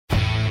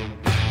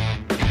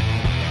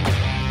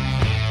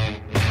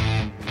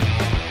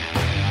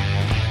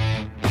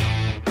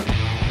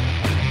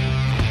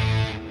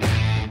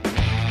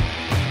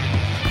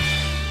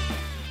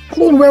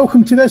Hello and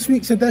welcome to this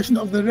week's edition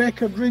of the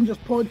Record Rangers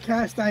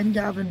podcast. I'm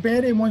Gavin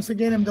Berry, and once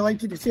again I'm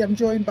delighted to say I'm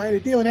joined by the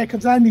Daily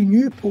Record's Andy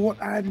Newport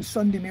and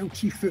Sunday Mail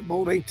chief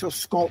football writer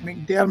Scott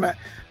McDermott.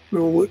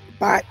 We'll look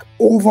back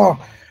over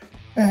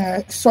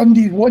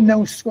Sunday's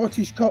 1-0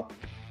 Scottish Cup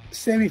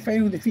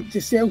semi-final defeat to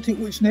Celtic,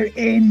 which now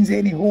ends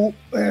any hope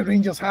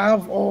Rangers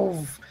have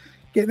of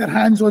getting their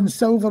hands on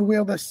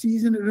silverware this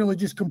season. It really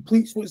just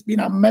completes what's been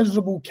a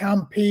miserable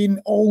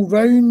campaign all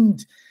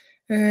round.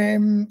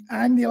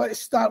 Andy, let's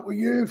start with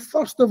you.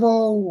 First of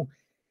all,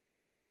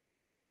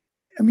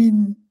 I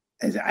mean,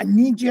 is it a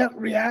knee-jerk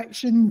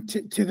reaction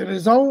to the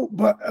result?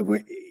 But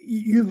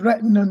you've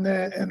written on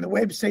the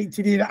website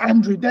today that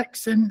Andrew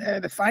Dixon,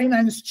 the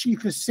finance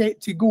chief, is set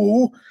to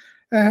go.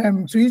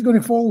 So he's going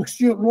to follow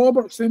Stuart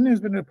Robertson, who's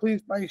been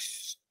replaced by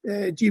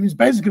James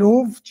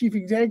Bisgrove, chief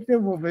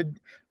executive. We've had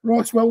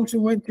Ross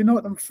Wilson went to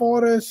Nottingham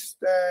Forest.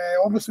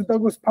 Obviously,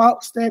 Douglas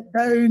Park stepped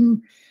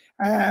down.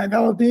 The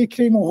other day,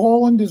 Craig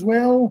Mulholland as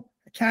well,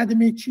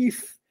 academy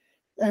chief,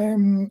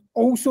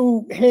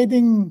 also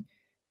heading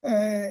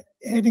for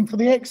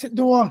the exit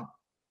door.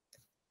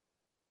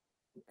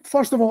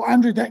 First of all,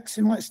 Andrew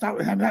Dixon, let's start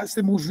with him. That's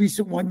the most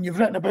recent one. You've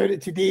written about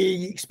it today.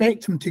 You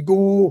expect him to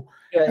go.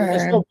 Yeah,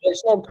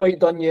 it's not quite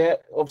done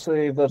yet.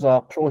 Obviously, there's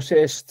a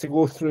process to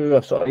go through,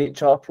 a sort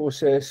of HR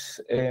process.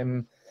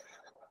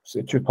 So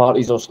the two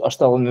parties are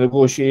still in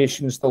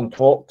negotiations, still in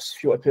talks,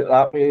 if you want to put it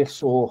that way.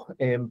 So,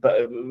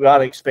 but we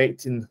are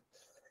expecting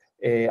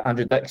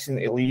Andrew Dixon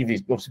to leave.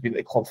 He's obviously been at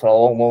the club for a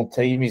long, long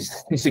time.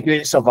 He's a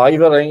great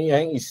survivor. I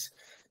think he's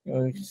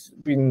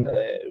been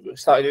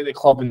started at the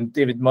club in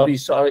David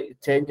Murray's sort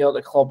of tenure at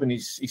the club, and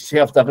he's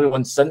served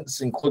everyone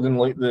since, including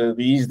like the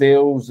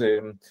Easdales,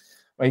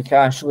 Mike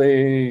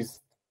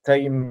Ashley's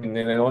time, and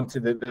then on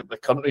to the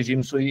current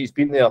regime. So he's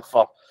been there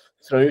throughout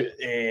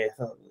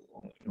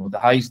the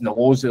highs and the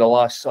lows of the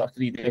last sort of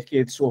 3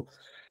 decades. So,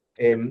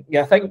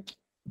 I think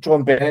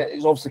John Bennett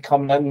is obviously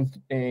coming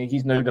in.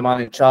 He's now the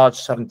man in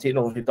charge, having taken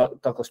over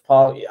Douglas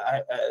Park.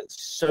 It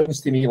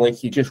sounds to me like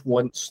he just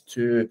wants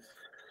to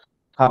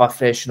have a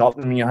freshen up.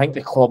 I mean, I think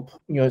the club,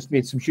 it's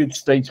made some huge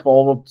strides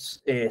forward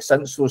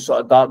since those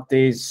sort of dark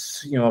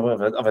days,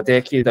 of a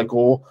decade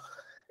ago.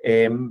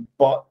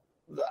 But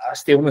a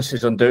staleness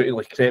has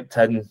undoubtedly crept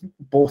in,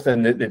 both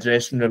in the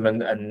dressing room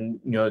and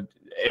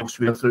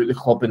elsewhere throughout the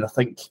club. And I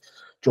think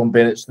John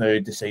Bennett's now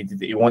decided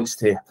that he wants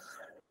to,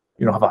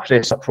 have a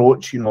fresh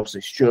approach.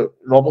 Obviously Stuart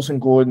Robertson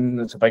going,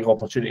 it's a big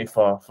opportunity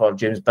for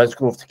James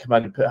Bisgrove to come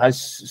in and put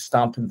his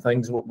stamp on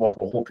things. We're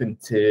hoping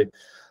to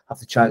have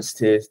the chance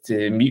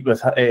to meet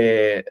with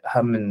him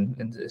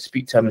and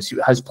speak to him and see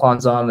what his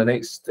plans are in the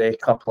next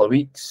couple of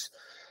weeks.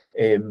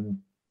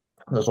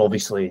 There's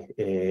obviously,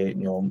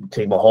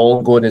 Craig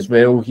Mulholland going as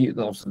well.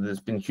 Obviously, there's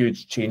been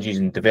huge changes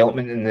in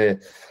development in the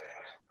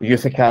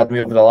youth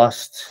academy over the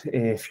last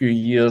few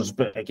years,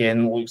 but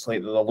again, looks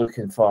like they're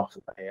looking for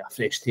a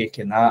fresh take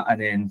in that.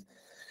 And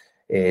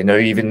then now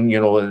even,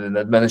 the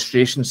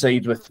administration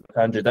side with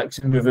Andrew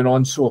Dixon moving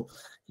on. So,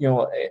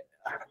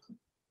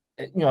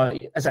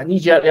 as a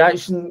knee-jerk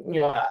reaction,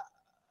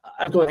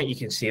 I don't think you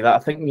can say that. I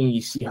think when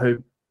you see how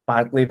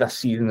badly this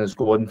season has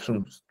gone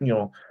from,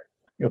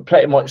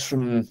 pretty much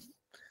from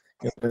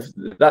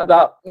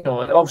that it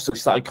obviously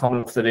started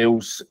coming off the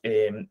rails,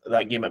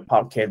 that game at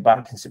Parkhead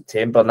back in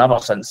September, and ever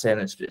since then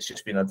it's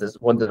just been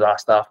one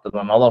disaster after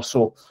another.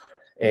 So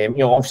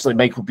obviously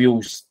Michael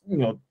Beale's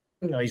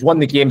he's won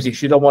the games he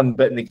should have won,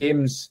 but in the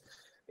games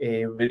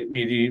where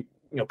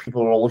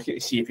people are all looking to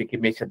see if he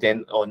can make a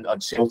dent on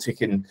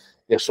Celtic and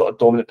their sort of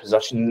dominant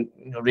position,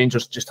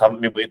 Rangers just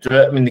haven't been able to do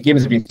it. I mean, the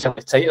games have been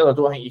certainly tighter, I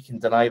don't think you can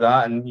deny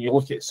that. And you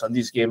look at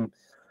Sunday's game,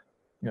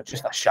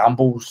 just a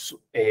shambles.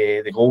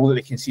 The goal that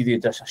they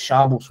conceded, just a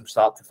shambles from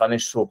start to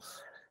finish. So,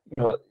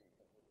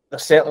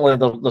 there's certainly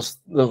there's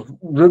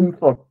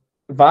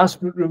vast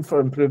room for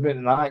improvement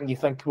in that. And you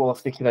think, well,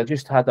 if they could have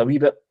just had a wee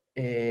bit,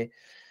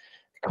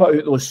 cut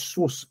out those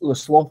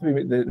sloppy,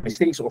 the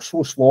mistakes that were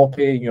so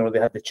sloppy. They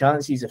had the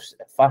chances. If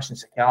Fashion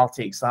Sakala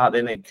takes that,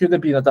 then it could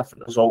have been a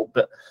different result.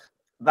 But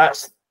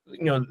that's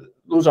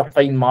those are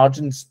fine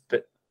margins,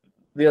 but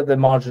they're the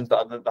margins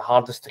that are the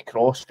hardest to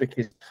cross,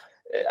 because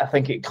I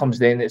think it comes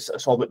then, it's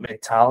all about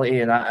mentality,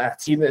 and a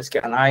team that's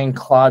got an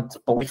ironclad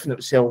belief in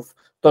itself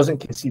doesn't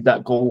concede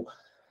that goal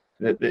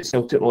that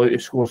Celtic will out to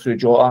score through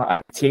Jota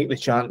and take the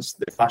chance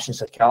that Fashion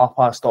Sakala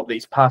passed up, that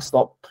he's passed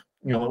up,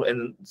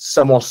 in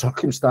similar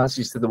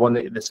circumstances to the one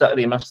that the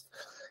City missed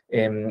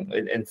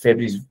in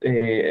February's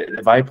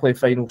the Viaplay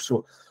final.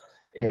 So,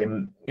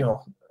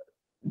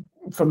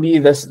 for me,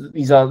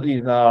 these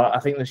are I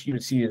think this you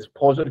would see as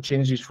positive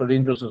changes for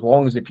Rangers, as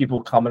long as the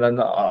people coming in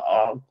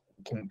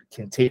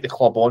can take the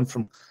club on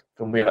from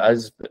where it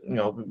is. But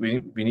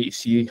we need to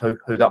see how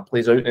that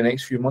plays out in the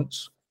next few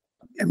months.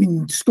 I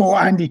mean,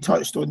 Scott, Andy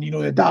touched on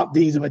the dark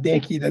days of a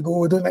decade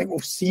ago. I don't think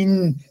we've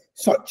seen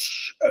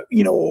such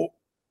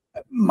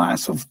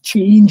massive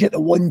change at the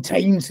one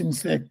time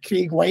since the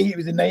Craig White. It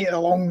was the night of the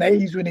long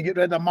nights when he got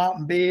rid of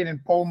Martin Bain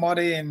and Paul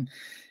Murray and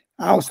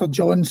Alistair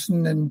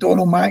Johnson and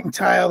Donald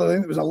McIntyre. I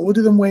think there was a load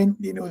of them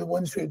went, the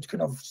ones who had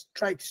kind of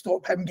tried to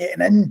stop him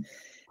getting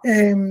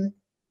in.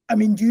 I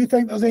mean, do you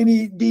think there's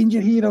any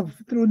danger here of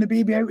throwing the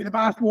baby out with the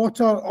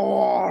bathwater,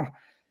 or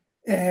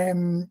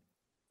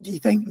do you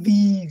think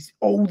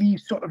all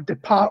these sort of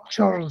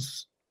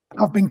departures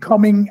have been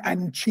coming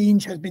and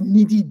change has been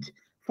needed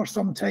for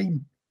some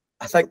time?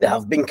 I think they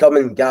have been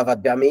coming, Gav.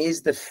 I'd be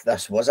amazed if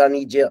this was a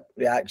knee-jerk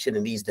reaction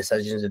and these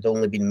decisions had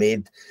only been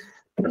made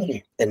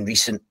in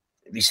recent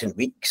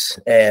weeks.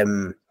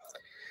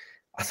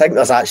 I think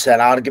there's actually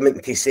an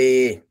argument to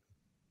say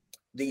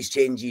these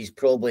changes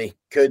probably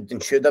could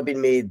and should have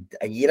been made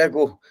a year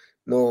ago.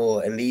 No,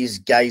 and these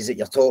guys that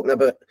you're talking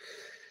about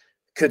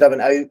could have been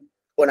out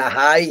on a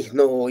high.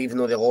 No, even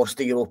though they lost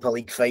the Europa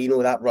League final,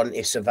 that run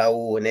to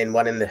Seville and then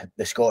winning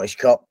the Scottish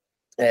Cup,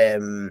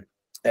 it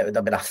would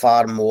have been a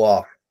far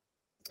more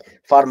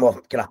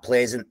kind of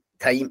pleasant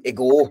time to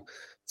go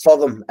for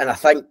them. And I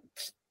think,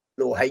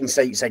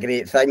 hindsight's a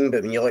great thing,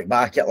 but when you look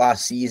back at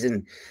last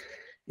season,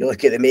 you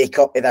look at the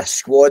makeup of this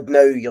squad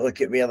now, you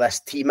look at where this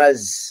team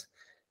is,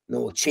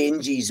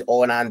 changes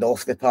on and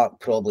off the park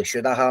probably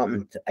should have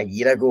happened a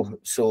year ago.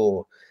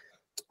 So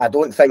I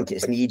don't think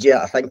it's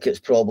knee-jerk. I think it's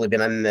probably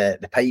been in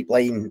the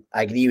pipeline.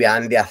 I agree with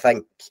Andy. I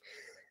think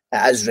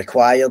it is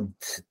required,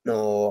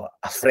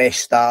 a fresh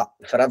start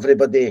for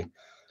everybody.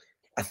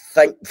 I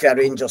think from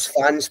a Rangers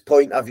fans'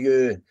 point of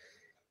view,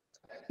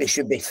 they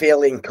should be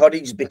fairly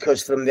encouraged,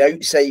 because from the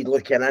outside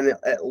looking in,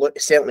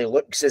 it certainly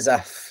looks as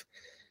if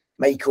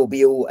Michael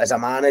Beale as a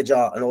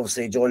manager, and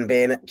obviously John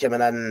Bennett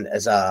coming in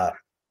as a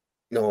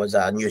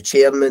new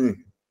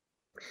chairman,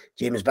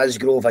 James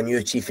Bisgrove a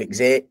new chief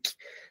exec,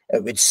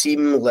 it would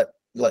seem like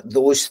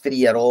those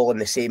three are all on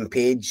the same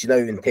page now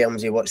in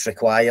terms of what's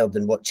required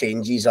and what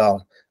changes are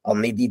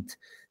needed.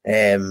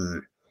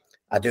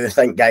 I do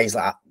think guys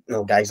like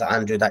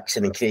Andrew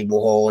Dixon and Craig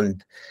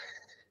Mulholland,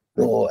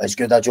 as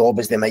good a job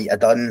as they might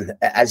have done,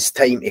 it is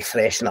time to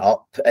freshen it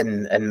up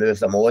and move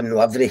them on.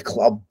 Every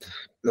club,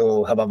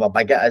 however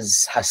big it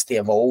is, has to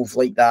evolve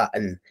like that.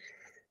 And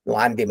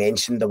Andy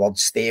mentioned the word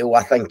stale.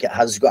 I think it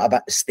has got a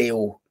bit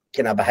stale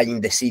kind of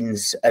behind the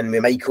scenes. And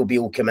with Michael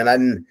Beale coming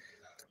in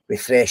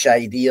with fresh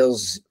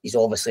ideas, he's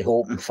obviously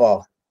hoping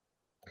for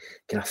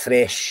kind of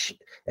fresh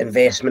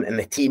investment in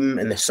the team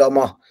in the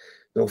summer.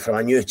 From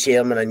a new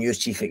chairman, a new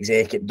chief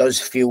exec, it does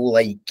feel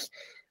like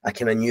a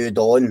kind of new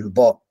dawn.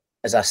 But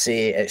as I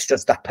say, it's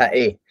just a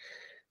pity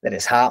that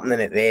it's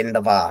happening at the end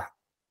of a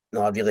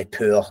really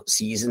poor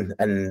season.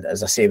 And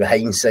as I say, with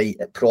hindsight,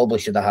 it probably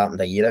should have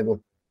happened a year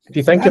ago. If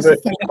you think about,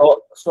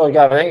 sorry,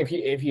 Gavin, I think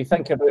if you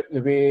think about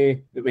the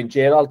way that when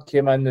Gerrard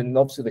came in, and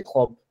obviously the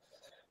club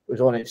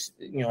was on its,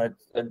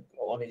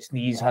 on its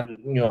knees,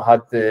 hadn't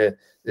had the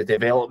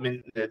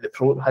development,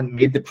 hadn't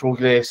made the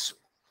progress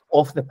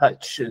off the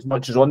pitch as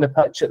much as on the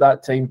pitch at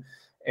that time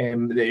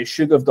that it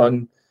should have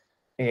done.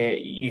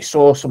 You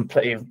saw some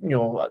pretty,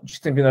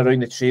 just thinking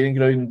around the training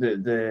ground,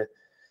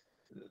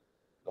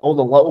 all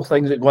the little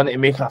things that go into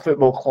make a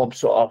football club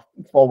sort of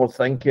forward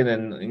thinking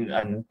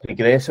and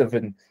progressive,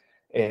 and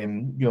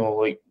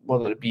like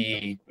whether it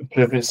be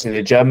improvements to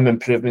the gym,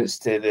 improvements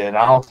to the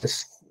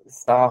analysis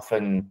staff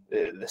and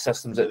the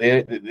systems that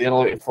they're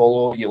allowed to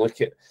follow. You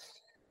look at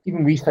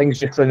even wee things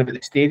just round about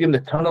the stadium, the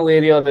tunnel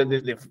area,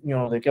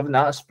 they've given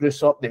that a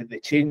spruce up. They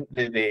changed,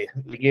 they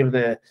gave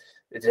the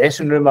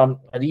dressing room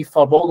a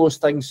refurb. All those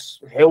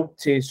things helped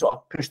to sort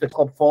of push the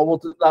club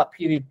forward at that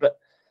period. But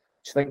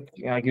I think,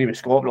 I agree with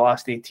Scott, the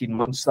last 18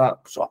 months, that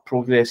sort of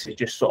progress has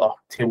just sort of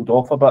tailed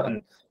off a bit.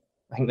 And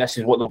I think this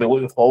is what they'll be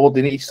looking forward.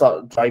 They need to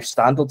start to drive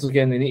standards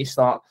again. They need to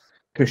start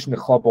pushing the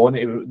club on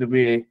it the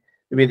way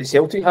that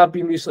Celtic have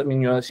been recently. I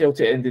mean,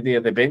 Celtic at the end of the day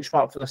are the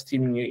benchmark for this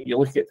team. And you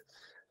look at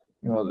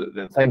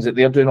the things that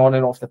they're doing on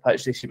and off the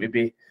pitch, they seem to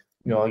be,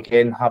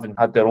 again, having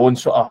had their own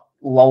sort of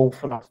lull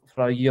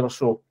for a year or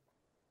so.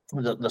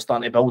 They're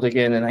starting to build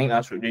again, and I think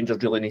that's what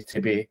Rangers really need to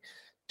be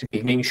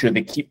making sure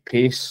they keep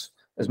pace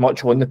as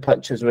much on the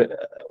pitch as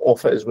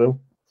off it as well.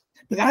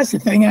 But that's the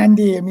thing,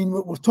 Andy. I mean,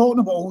 we're talking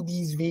about all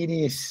these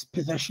various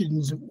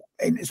positions,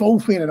 and it's all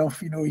fair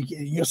enough.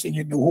 You're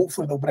saying,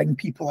 hopefully they'll bring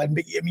people in.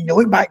 But I mean, you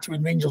look back to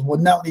when Rangers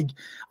won that league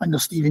under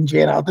Steven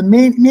Gerrard, and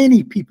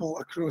many people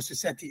across the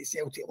city at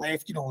Celtic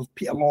left.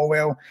 Peter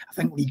Lawwell, I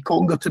think Lee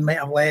Congerton might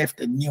have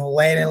left, and Neil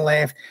Lennon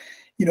left.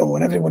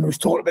 And everyone was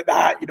talking about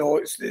that.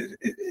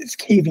 It's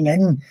caving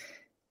in.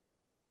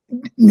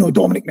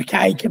 Dominic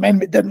Mackay came in,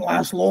 but didn't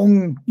last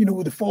long.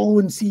 The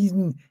following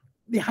season,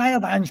 they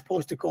hired Ange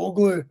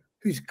Postecoglou,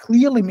 who's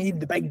clearly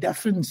made the big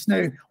difference.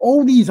 Now,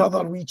 all these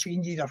other wee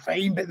changes are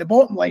fine, but the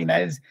bottom line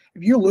is,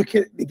 if you look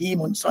at the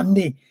game on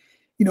Sunday,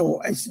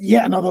 it's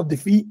yet another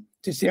defeat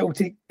to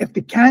Celtic. If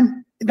they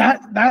can't,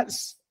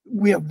 that's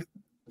where,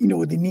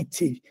 they need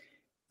to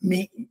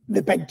make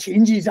the big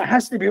changes. It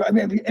has to be. I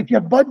mean, if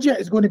your budget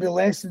is going to be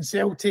less than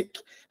Celtic,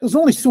 there's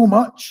only so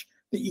much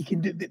that you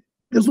can do.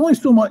 There's only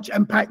so much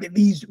impact that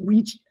these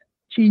wee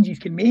changes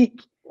can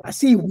make. I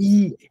say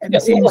we in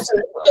the Yeah, well,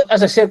 sense.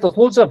 as I said, there's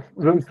loads of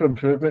room for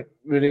improvement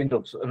with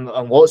Rangers and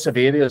lots of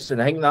areas,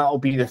 and I think that'll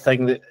be the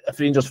thing that if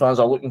Rangers fans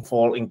are looking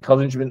for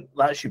encouragement,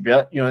 that should be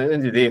it. You know, at the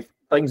end of the day,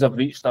 things have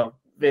reached a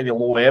very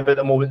low ebb at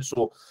the moment,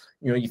 so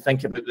you know, you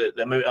think about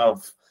the amount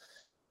of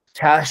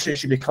cash that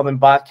should be coming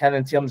back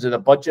in terms of the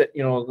budget.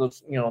 You know,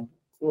 there's, you know,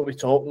 what are we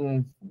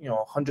talking? You know,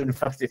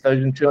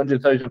 150,000,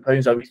 200,000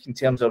 pounds a week in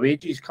terms of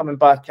wages coming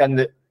back in.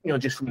 That, you know,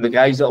 just from the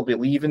guys that'll be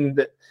leaving,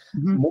 that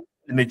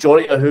the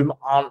majority of whom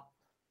aren't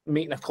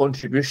making a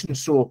contribution.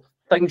 So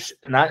things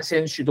in that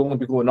sense should only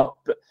be going up.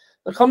 But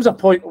there comes a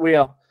point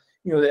where,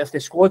 you know, if the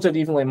squads are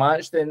evenly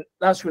matched, then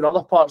that's where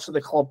other parts of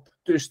the club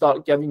do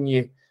start giving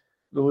you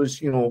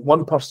those, you know,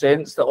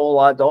 1% that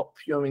all add up.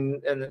 You know, I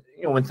mean, and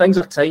you know, when things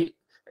are tight,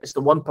 it's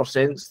the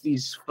 1%,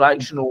 these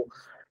fractional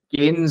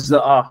gains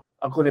that are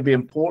going to be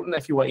important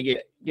if you want to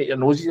get your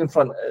noses in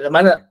front. At the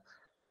minute,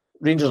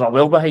 Rangers are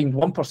well behind.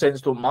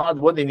 1% don't matter.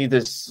 What they need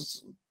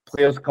is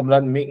players coming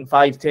in making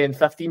 5, 10,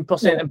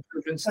 15%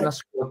 improvements in this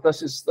squad.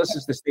 This is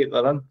the state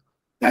they're in.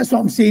 That's what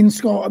I'm saying,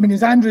 Scott. I mean,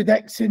 is Andrew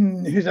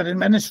Dixon, who's an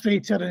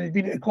administrator and has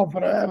been at the club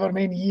for however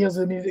many years,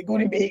 and is it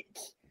going to make?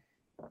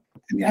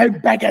 I mean, how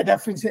big a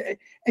difference is it?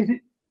 You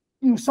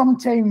know,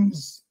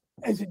 sometimes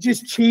is it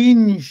just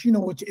change? You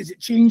know, is it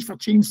change for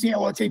change's sake a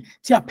lot of time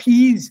to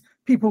appease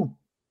people?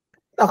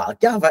 No,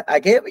 Gav, I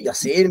get what you're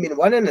saying. I mean,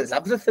 winning is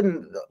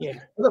everything. Yeah.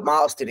 What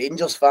matters to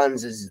Rangers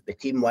fans is the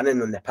team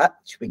winning on the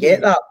pitch. We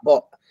get that,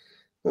 but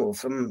you know,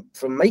 from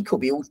Michael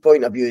Beale's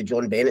point of view,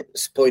 John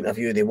Bennett's point of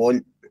view, they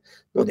want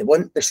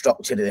the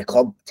structure of the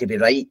club to be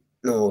right,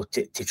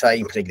 to try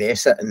and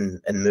progress it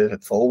and move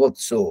it forward.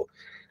 So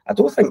I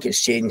don't think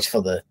it's changed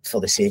for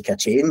the sake of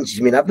change.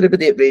 I mean,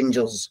 everybody at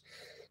Rangers,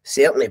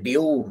 certainly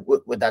Beale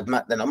would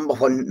admit the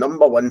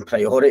number one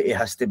priority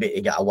has to be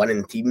to get a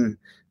winning team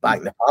back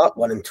in the park,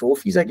 winning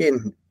trophies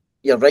again.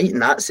 You're right in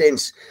that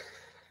sense.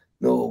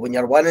 No, when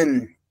you're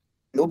winning,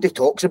 nobody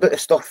talks about the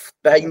stuff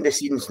behind the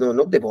scenes. No,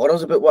 nobody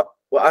bothers about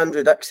what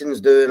Andrew Dixon's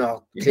doing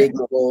or Craig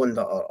Malone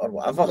or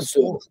whatever.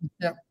 So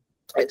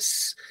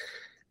it's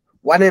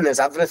winning is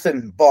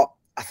everything. But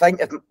I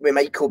think if with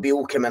Michael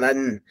Beale coming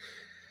in,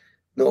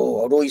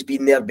 although he's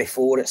been there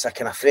before, it's a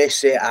kind of fresh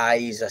set of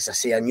eyes, as I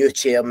say, a new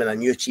chairman, a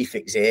new chief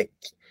exec.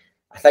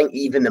 I think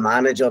even the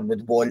manager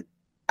would want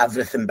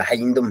everything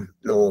behind him,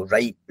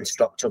 right and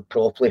structured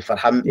properly for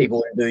him to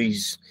go and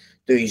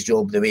do his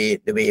job the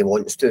way he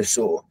wants to.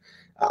 So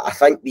I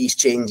think these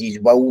changes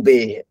will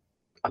be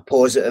a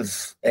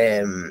positive.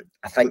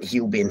 I think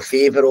he'll be in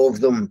favour of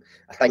them.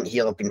 I think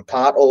he'll have been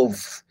part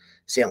of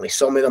certainly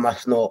some of them,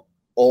 if not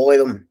all of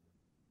them,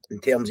 in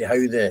terms of how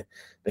the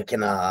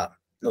kind of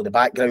the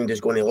background is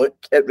going to look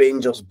at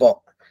Rangers. But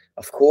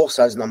of course,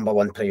 his number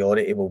one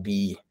priority will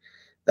be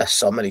this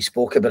summer. He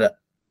spoke about it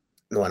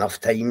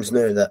enough times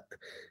now that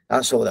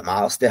that's all that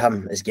matters to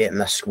him, is getting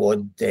this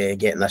squad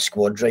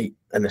right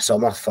in the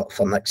summer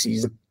for next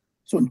season.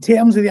 So in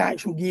terms of the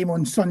actual game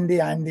on Sunday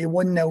and the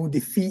 1-0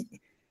 defeat,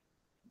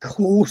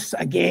 close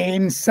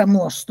again,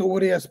 similar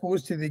story, I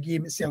suppose, to the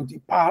game at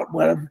Celtic Park,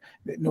 where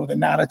the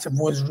narrative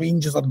was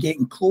Rangers are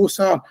getting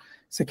closer.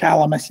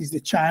 Sakala misses the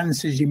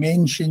chance, as you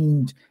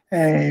mentioned.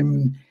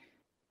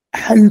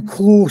 How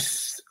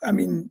close? I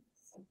mean,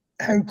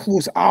 how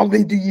close are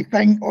they, do you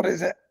think, or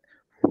is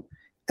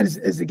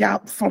the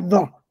gap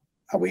further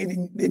away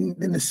than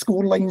the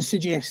scoreline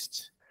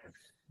suggests?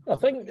 I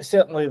think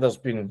certainly there's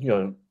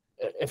been,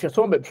 if you're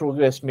talking about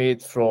progress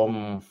made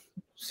from,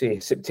 say,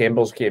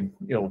 September's game,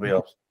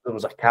 where there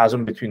was a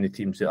chasm between the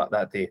teams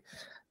that day,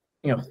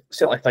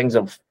 certainly things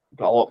have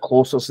got a lot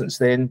closer since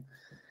then.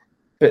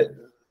 But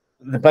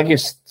the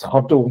biggest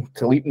hurdle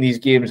to leap in these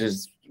games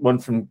is one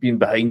from being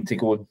behind to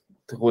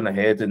going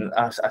ahead, and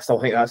I still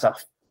think that's a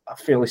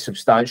fairly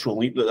substantial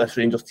leap that this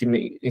Rangers team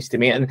needs to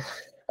make. And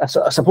I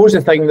suppose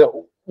the thing that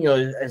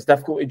is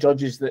difficult to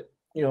judge is that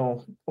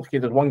okay,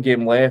 there's one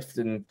game left,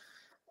 and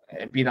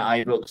being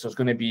at Ibrox, there's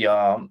going to be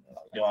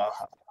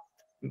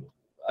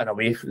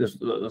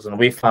there's an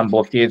away fan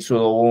blockade, so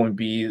there'll only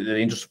be the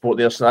Rangers support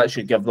there, so that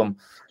should give them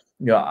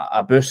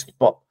a boost.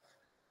 But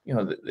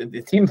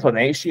the team for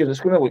next year, it's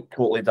going to look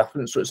totally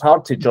different, so it's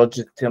hard to judge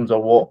in terms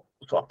of what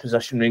sort of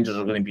position Rangers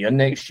are going to be in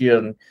next year.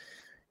 And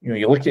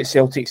you look at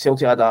Celtic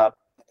had a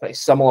pretty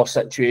similar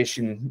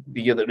situation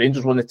the year that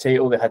Rangers won the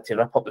title. They had to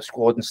rip up the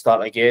squad and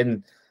start again,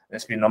 and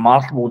it's been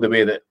remarkable the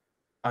way that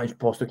Ange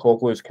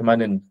Postecoglou has come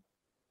in and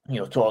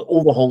sort of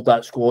overhauled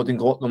that squad and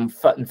got them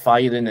fit and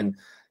firing and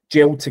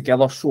gelled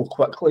together so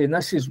quickly. And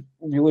this is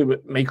really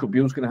what Michael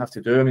Beale's going to have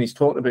to do. I mean, he's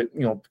talking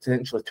about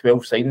potentially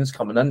 12 signings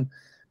coming in,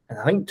 and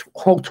I think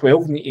all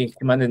 12 need to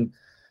come in and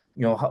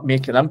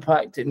make an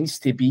impact. It needs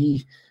to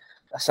be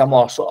a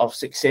similar sort of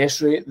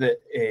success rate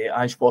that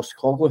Ange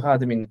Postecoglou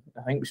had. I mean,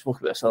 I think we spoke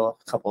about this a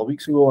couple of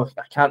weeks ago.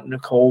 I can't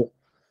recall,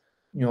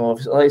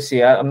 let's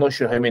say, I'm not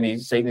sure how many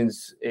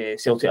signings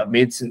Celtic have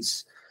made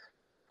since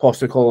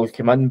Postecoglou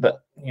came in,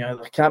 but there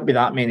can't be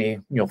that many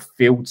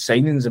failed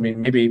signings. I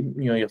mean, maybe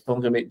you're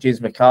talking about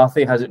James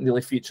McCarthy hasn't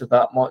really featured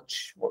that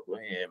much.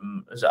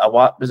 Is it a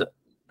what? Was it?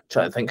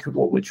 Trying to think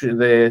which of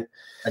the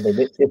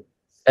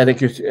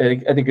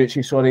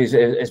Ideguchi, sorry,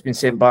 has been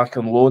sent back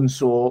on loan.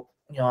 So,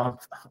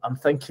 I'm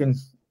thinking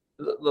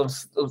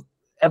there's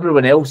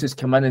everyone else has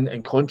come in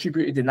and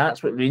contributed, and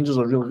that's what Rangers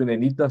are really going to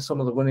need this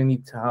summer. They're going to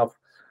need to have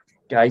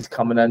guys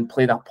coming in,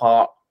 playing a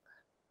part,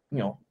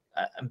 and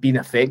being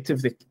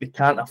effective. They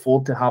can't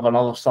afford to have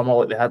another summer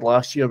like they had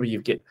last year, where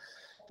you've got,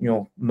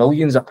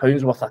 millions of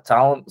pounds worth of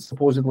talent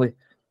supposedly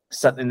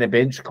sitting on the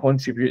bench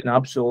contributing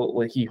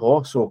absolutely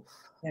hee-haw. So,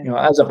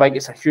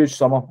 it's a huge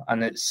summer,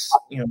 and it's,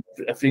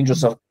 if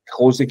Rangers are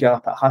close the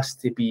gap, it has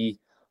to be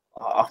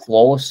a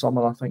flawless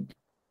summer, I think.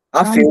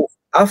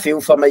 I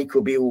feel for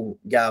Michael Beale,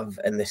 Gav,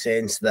 in the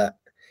sense that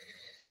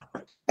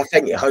I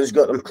think it has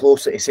got them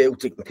closer to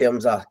Celtic in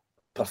terms of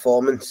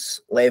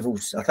performance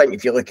levels. I think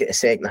if you look at the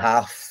second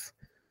half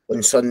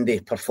on Sunday,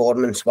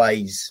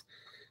 performance-wise,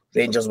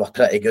 Rangers were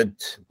pretty good.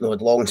 They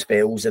had long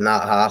spells in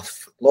that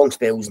half, long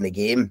spells in the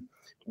game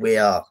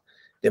where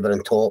they were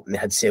on top and they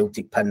had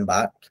Celtic pinned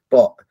back.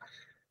 But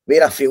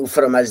where I feel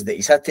for him is that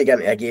he's had to get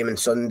into a game on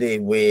Sunday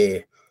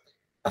with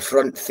a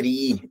front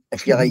three,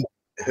 if you like,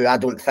 who I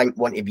don't think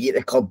want to be at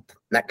the club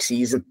next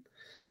season.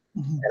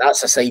 And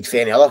that's aside for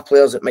any other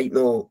players that might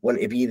not want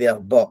to be there.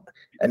 But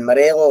in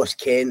Morelos,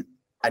 Kent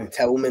and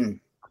Tillman,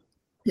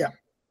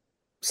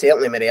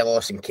 certainly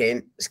Morelos and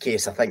Kent's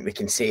case, I think we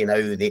can say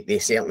now they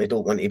certainly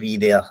don't want to be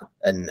there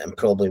and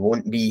probably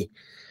won't be.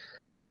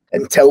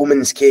 In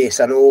Tillman's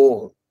case, I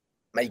know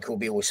Michael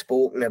Beale has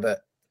spoken about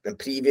and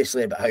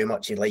previously about how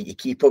much he'd like to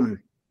keep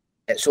him.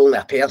 It's only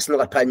a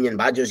personal opinion,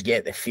 but I just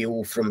get the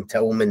feel from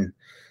Tillman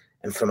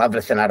and from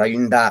everything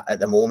around that at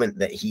the moment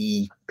that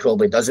he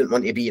probably doesn't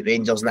want to be at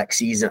Rangers next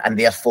season, and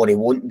therefore he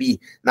won't be.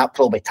 And that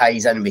probably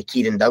ties in with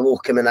Kieran Dowell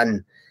coming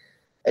in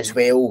as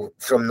well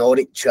from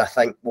Norwich, who I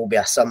think will be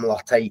a similar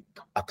type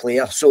of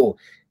player. So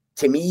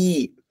to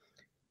me,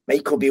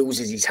 Michael Beale's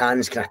has his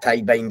hands kind of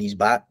tied behind his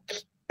back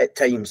at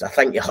times. I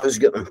think he has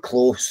got them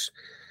close,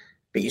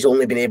 but he's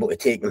only been able to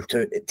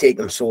take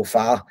them so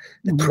far.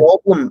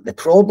 The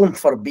problem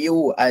for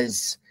Beale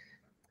is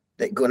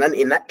that going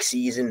into next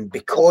season,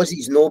 because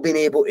he's not been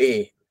able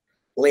to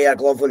lay a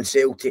glove on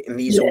Celtic in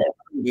these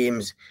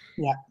games,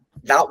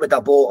 that would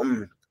have bought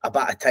him a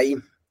bit of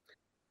time.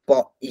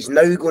 But he's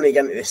now going to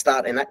get into the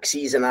start of next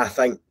season. I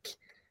think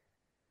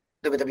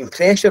there would have been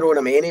pressure on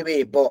him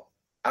anyway, but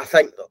I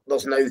think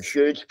there's now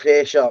huge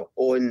pressure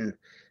on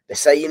the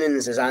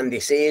signings, as Andy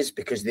says,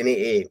 because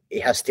he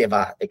has to have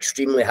an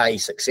extremely high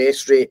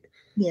success rate.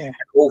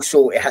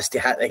 Also, he has to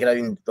hit the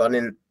ground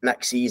running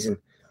next season.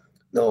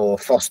 No,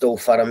 first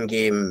Old Firm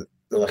game,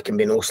 there can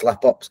be no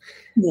slip-ups.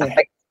 I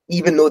think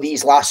even though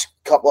these last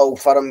couple of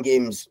Old Firm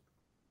games,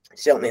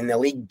 certainly in the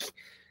league,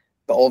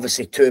 but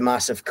obviously two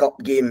massive cup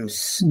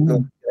games,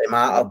 not really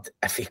mattered.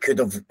 If he could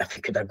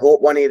have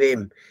got one of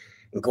them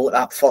and got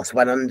that first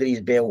win under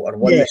his belt or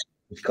won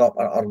the cup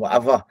or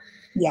whatever,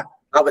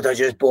 that would have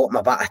just bought him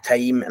a bit of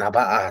time and a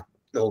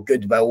bit of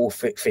goodwill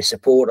for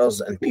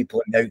supporters and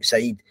people on the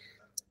outside.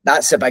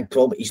 That's a big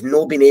problem. He's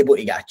not been able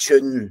to get a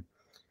tune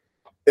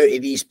out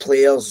of these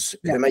players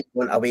who might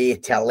want away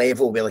to a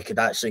level where they could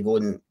actually go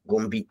and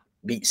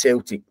beat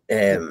Celtic.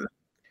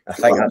 I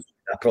think that's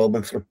a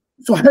problem for him.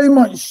 So how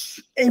much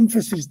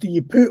emphasis do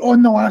you put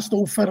on the last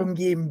Old Firm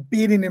game,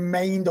 bearing in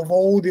mind of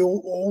all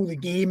the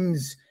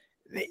games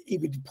that he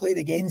would have played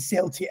against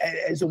Celtic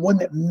as the one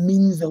that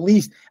means the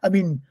least? I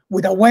mean,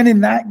 would a win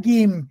in that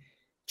game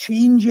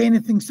change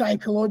anything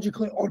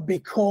psychologically, or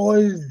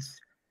because,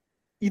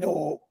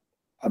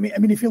 I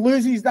mean, if he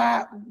loses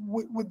that,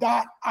 would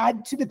that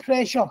add to the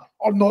pressure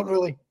or not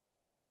really?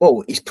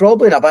 Well, he's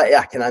probably in a bit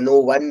of a kind of no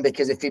win,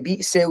 because if he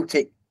beats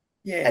Celtic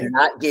in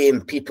that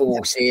game, people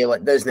will say,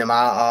 it doesn't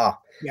matter.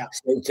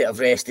 Celtic have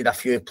rested a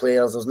few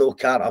players. There's no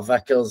Carter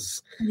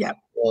Vickers.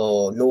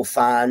 No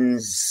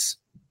fans.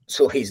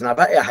 So he's in a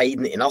bit of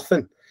hiding to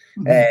nothing.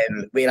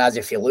 Whereas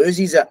if he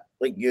loses it,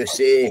 like you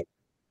say,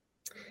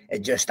 it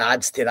just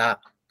adds to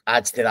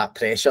that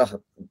pressure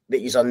that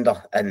he's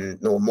under,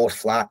 and more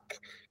flack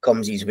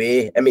comes his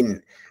way. I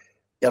mean,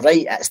 you're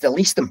right, it's the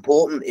least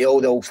important of all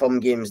the Old Firm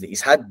games that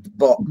he's had,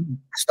 but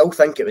I still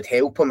think it would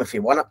help him if he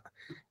won it,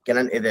 get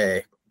into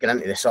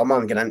the summer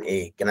and get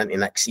into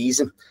next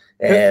season.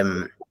 I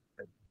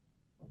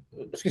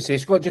was going to say,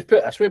 Scott, just put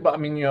it this way, but I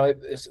mean,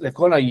 they've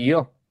gone a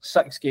year,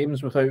 6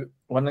 games without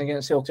winning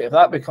against Celtic. If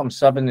that becomes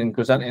 7 and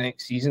goes into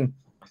next season,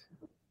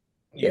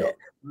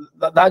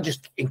 that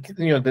just,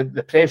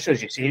 the pressure,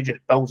 as you say, just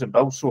builds and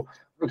builds. So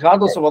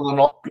regardless of whether or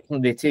not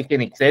they take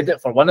any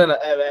credit for winning it,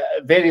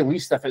 at very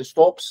least, if it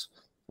stops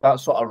that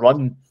sort of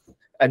run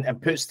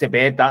and puts to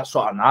bed that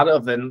sort of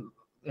narrative, then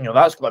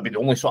that's got to be the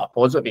only sort of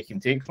positive he can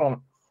take from it.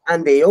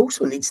 And he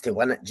also needs to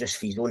win it just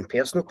for his own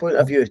personal point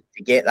of view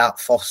to get that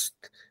first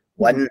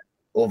win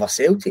over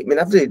Celtic. I mean,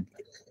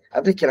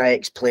 every kind of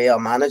ex-player,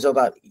 manager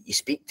that you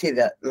speak to,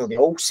 that they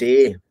all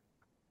say.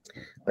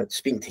 But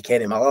speaking to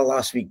Kenny Miller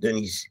last week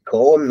doing his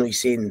column,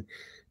 he's saying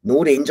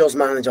no Rangers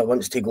manager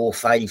wants to go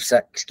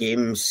 5-6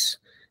 games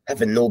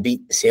having no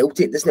beat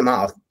Celtic. It doesn't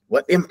matter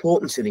what the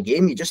importance of the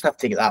game. You just have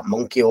to get that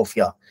monkey off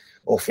your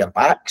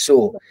back.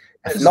 So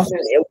if nothing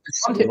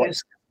else, he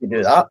wants to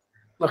do that.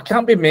 there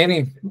can't be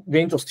many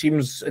Rangers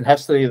teams in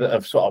history that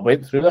have sort of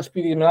went through this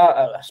period. I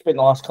mean, I spent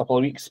the last couple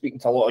of weeks speaking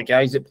to a lot of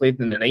guys that played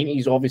in the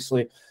 90s,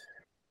 obviously.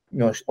 You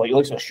know, like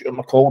Shooter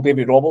McCall,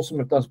 David Robertson,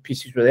 we've done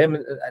pieces with them.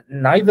 And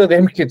neither of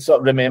them could sort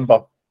of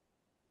remember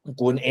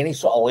going any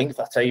sort of length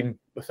of time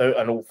without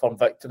an Old Firm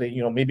victory.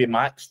 You know, maybe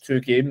max 2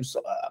 games,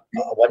 a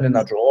win and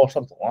a draw or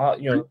something like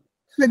that. You know,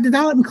 did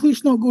Alec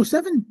McLeish not go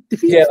 7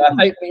 defeats? Yeah,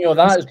 I think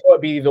that has got to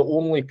be the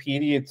only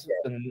period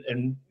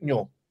in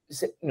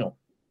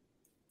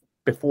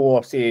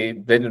before, say,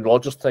 Brendan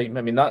Rodgers' time.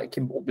 I mean, that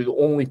can be the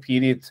only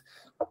period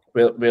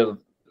where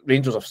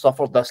Rangers have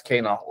suffered this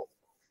kind of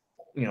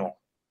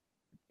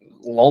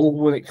lull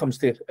when it comes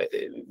to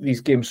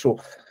these games. So,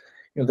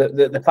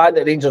 the fact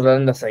that Rangers are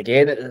in this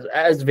again, it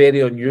is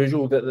very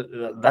unusual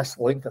that this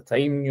length of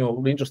time.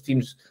 Rangers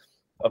teams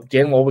have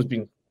generally always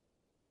been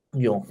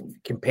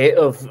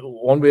competitive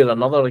one way or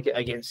another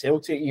against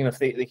Celtic, even if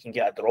they can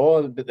get a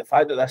draw. But the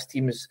fact that this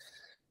team is,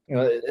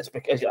 it's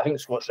because I think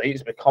Scott's right,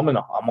 it's becoming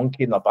a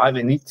monkey in their bag.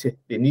 They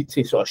need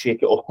to sort of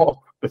shake it off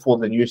before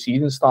the new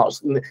season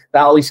starts. And that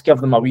at least give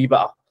them a wee bit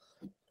of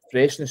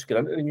freshness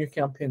going into the new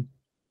campaign.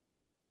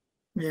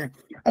 Yeah,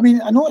 I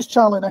mean, I noticed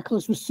Charlie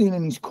Nicholas was saying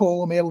in his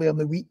column earlier in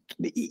the week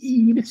that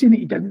he was saying that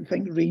he didn't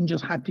think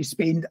Rangers had to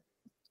spend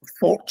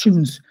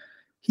fortunes.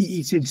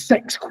 He said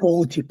 6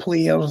 quality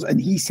players, and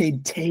he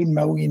said £10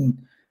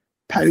 million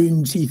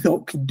he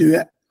thought could do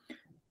it.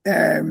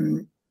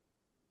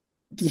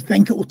 Do you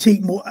think it will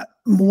take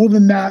more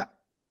than that?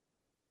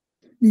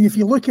 I mean, if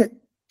you look at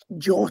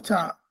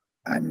Jota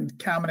and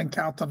Cameron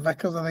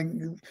Carter-Vickers, I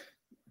think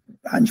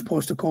Ange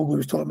Postecoglou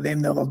was talking about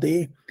them the other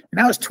day, and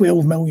that was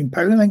 £12 million,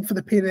 I think, for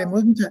the pair of them,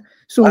 wasn't it?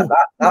 So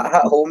that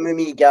hit home with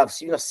me, Gav.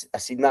 I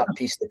seen that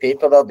piece of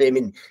paper the other day. I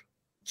mean,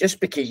 just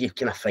because you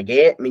kind of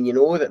forget, I mean, you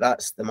know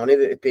that's the money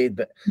that they paid,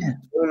 but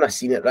when I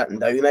seen it written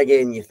down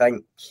again, you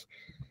think,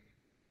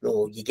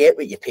 no, you get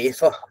what you pay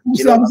for.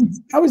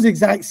 I was the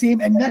exact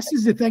same, and this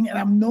is the thing, and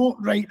I'm not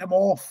writing them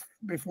off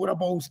before a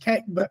ball's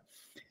kicked, but,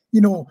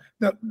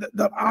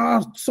 there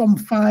are some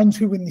fans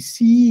who, when they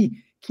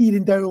see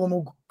Kieran Dowell, and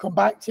we'll come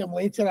back to him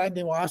later,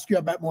 Andy, we'll ask you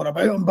a bit more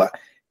about him, but,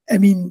 I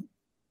mean,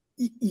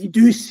 you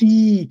do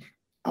see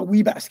a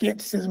wee bit of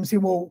scepticism,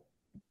 saying, well,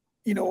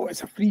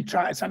 it's a free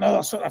transfer. It's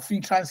another sort of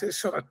free transfer. It's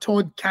sort of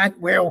Todd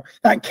Cantwell,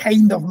 that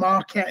kind of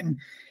market. And,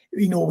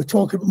 we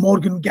talk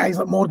about guys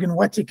like Morgan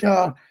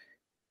Whittaker.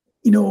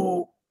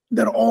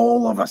 They're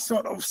all of a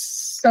sort of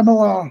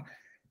similar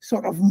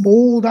sort of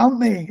mould, aren't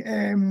they?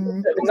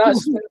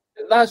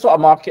 That sort of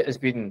market has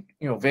been,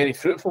 very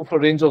fruitful for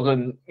Rangers.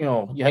 And,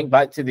 you think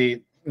back to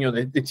the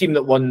team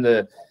that won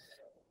the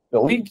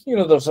league,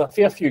 there's a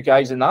fair few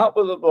guys in that,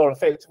 but that were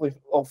effectively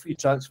all free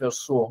transfers.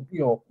 So,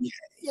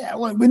 Yeah,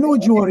 look, we know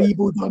Joe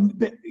Aribo done,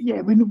 but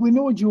we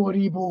know Joe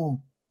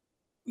Aribo.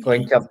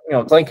 Glenn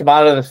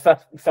Kamara is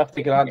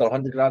 50 grand or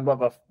 100 grand,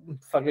 whatever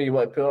figure you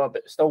want to put up,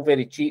 but still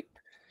very cheap.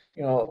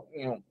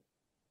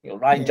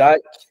 Ryan Jack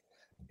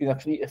being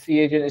a free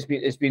agent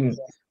has been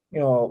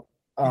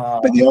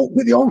but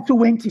they also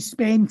went to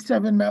spend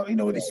 $7 million.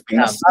 They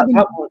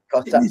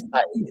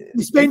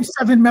spent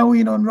 $7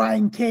 million on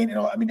Ryan Kent.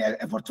 I mean,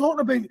 if we're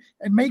talking about,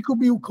 and Michael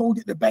Beale called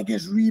it the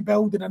biggest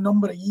rebuild in a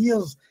number of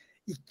years,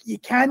 you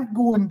can't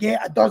go and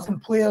get a dozen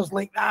players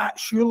like that.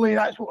 Surely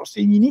that's what we're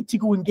saying. You need to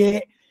go and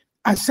get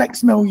a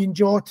 $6 million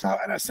Jota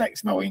and a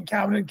 $6 million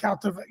Cameron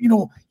Carter.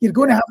 You're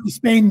going to have to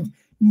spend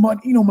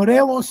money.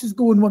 Morelos is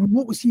going.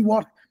 What was he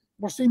worth?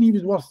 We're saying he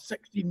was worth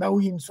 60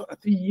 million sort of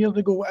 3 years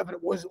ago, whatever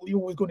it was that Leo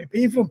was going to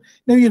pay for him.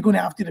 Now you're going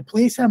to have to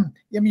replace him.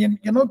 I mean,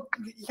 you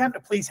can't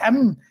replace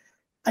him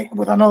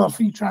with another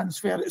free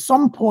transfer. At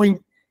some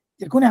point,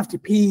 you're going to have to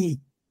pay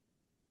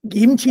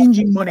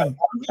game-changing money.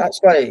 That's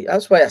why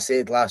I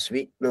said last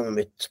week, when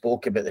we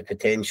spoke about the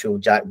potential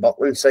Jack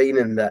Butland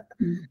signing, that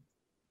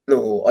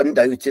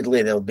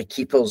undoubtedly there'll be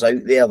keepers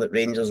out there that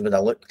Rangers would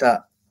have looked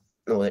at,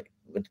 that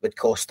would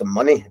cost them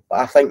money.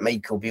 But I think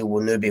Michael Beale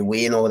will now be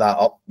weighing all that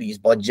up with his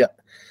budget.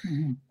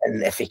 Mm-hmm.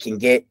 And if he can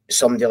get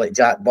somebody like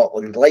Jack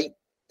Butland, like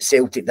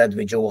Celtic did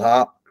with Joe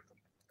Hart,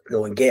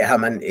 and get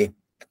him into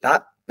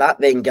that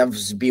then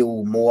gives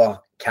Beale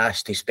more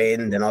cash to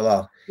spend in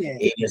other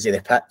areas of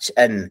the pitch.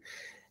 And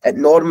it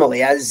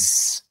normally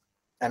is.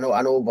 I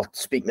know we're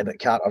speaking about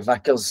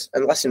Carter-Vickers,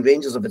 and listen,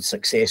 Rangers have had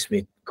success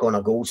with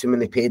Connor Goldson when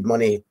they paid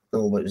money.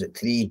 What was it,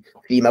 $3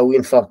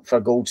 million for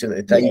Goldson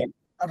at the time? Yeah,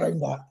 around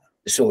that.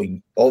 So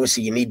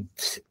obviously you need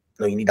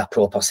a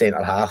proper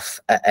centre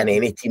half in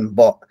any team,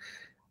 but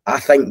I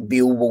think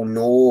Beale will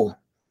know.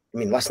 I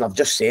mean, listen, I've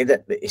just said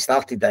it, but he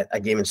started a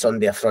game on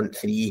Sunday, a front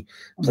three,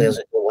 players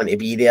that don't want to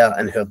be there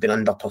and who have been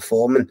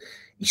underperforming.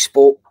 He's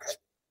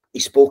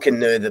spoken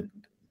now the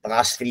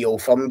last 3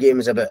 Old Firm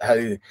games about how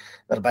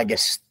their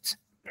biggest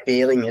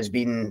failing has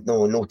been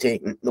no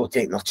taking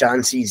their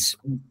chances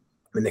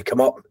when they come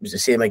up. It was the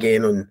same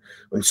again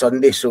on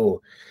Sunday,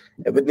 so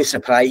it wouldn't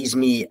surprise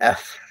me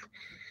if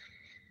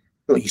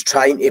he's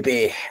trying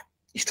to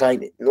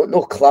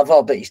not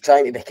clever, but he's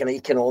trying to be kind of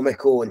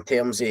economical in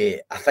terms of,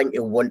 I think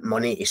he'll want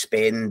money to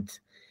spend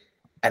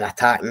in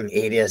attacking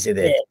areas of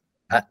the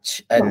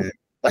pitch, and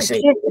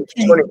listen,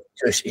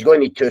 he's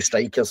going to need 2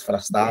 strikers for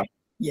a start.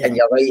 Yeah. And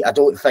you're right, I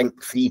don't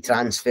think free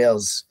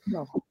transfers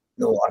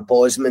or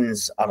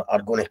Bosmans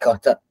are going to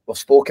cut it. We've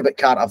spoken about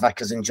Carter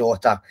Vickers and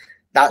Jota.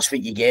 That's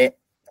what you get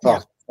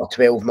for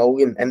 12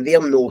 million. And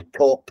they're no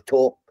top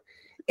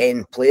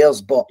end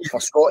players. But for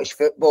Scottish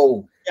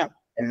football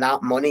and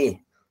that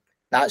money,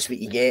 that's what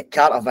you get.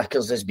 Carter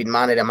Vickers has been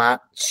man of the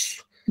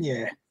match.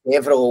 Yeah.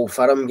 Every Old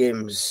Firm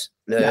games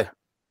now.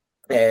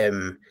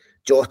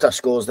 Jota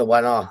scores the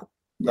winner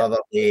the other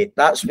day.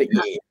 That's what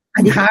you...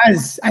 And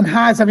has.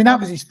 I mean, that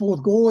was his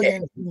 4th goal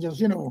against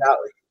Rangers, you know.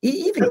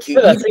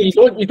 Exactly.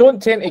 You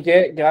don't tend to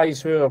get guys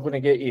who are going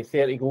to get you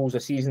 30 goals a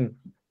season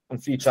on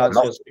free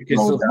transfers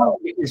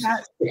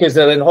because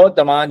they're in hot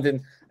demand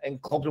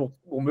and clubs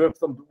will move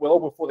them well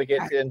before they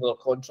get to the end of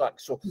their contract.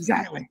 So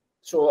exactly.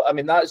 So I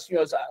mean that's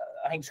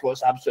I think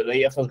Scott's absolutely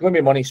right. If there's going to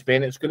be money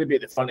spent, it's going to be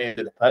at the front end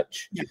of the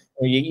pitch. Yeah.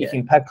 You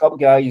can pick up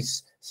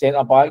guys,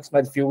 centre backs,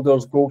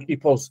 midfielders,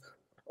 goalkeepers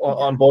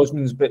on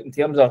Bosman's, but in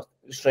terms of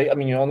strike, I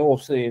mean, I know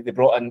obviously they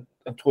brought in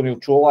Antonio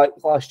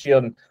Cholak last year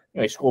and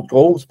he scored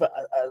goals, but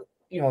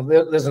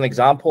there's an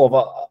example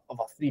of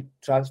a free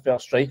transfer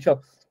striker.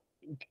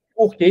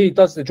 Okay, he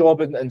does the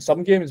job in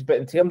some games, but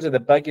in terms of the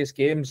biggest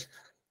games,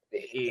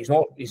 he's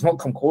not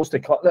come close to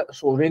cutting it.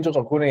 So Rangers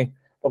are going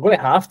to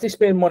have to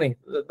spend money.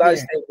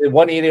 That's the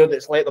one area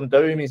that's let them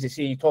down. As you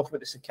say, you talk about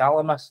the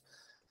Sakala miss.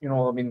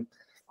 I mean,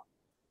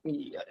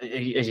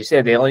 as you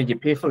said earlier, you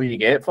pay for what you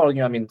get for.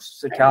 I mean,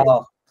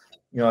 Sakala,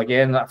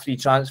 again, that free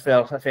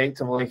transfer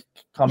effectively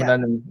coming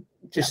in and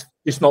just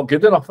not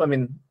good enough. I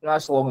mean,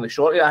 that's the long and the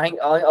short. I think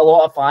a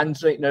lot of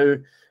fans right now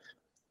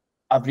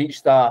have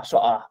reached a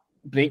sort of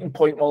breaking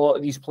point with a lot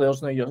of these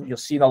players now. You're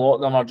seeing a lot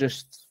of them are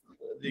just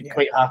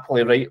quite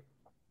happily right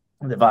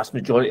the vast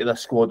majority of the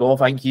squad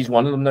off. I think he's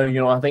one of them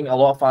now. I think a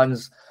lot of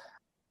fans,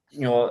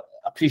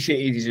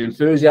 appreciated his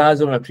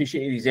enthusiasm,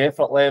 appreciated his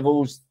effort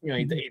levels.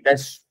 He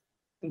does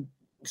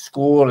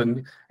score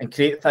and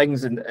create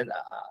things and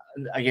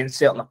against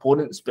certain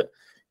opponents, but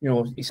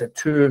he's had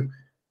 2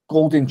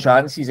 golden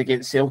chances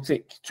against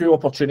Celtic, 2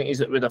 opportunities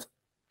that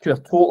could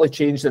have totally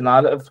changed the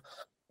narrative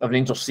of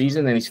Rangers'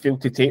 season, and he's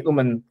failed to take them.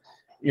 And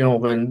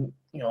when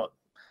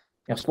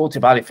I spoke to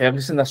Barry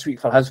Ferguson this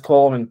week for his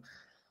column,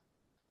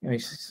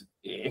 and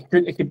he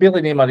could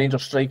barely name a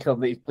Rangers striker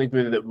that he played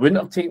with that wouldn't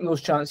have taken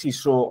those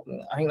chances. So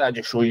I think that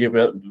just shows you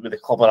where the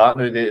club are at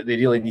now. They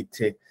really need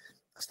to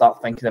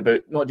start thinking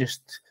about not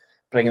just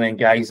bringing in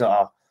guys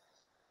that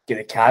get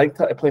the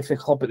character to play for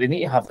the club, but they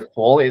need to have the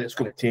quality that's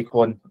going to take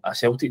on a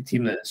Celtic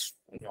team that's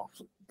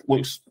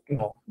looks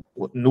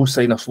no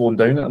sign of slowing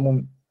down at the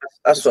moment.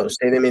 That's what I'm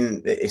saying. I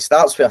mean, it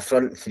starts with a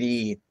front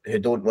 3 who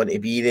don't want to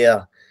be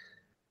there.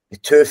 The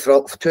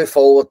 2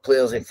 forward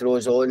players he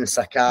throws on,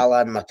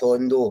 Sakala and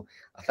Matondo,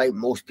 I think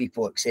most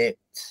people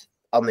accept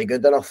are not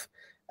good enough.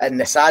 And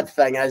the sad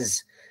thing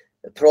is,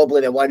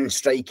 probably the one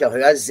striker who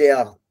is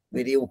there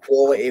with real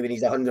quality when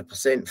he's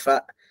 100%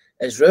 fit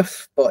is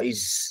Roof, but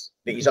he's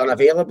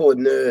unavailable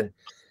now.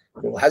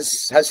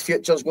 His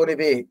future's going to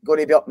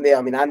be up there.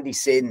 I mean,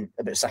 Andy's saying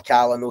about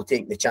Sakala no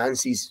taking the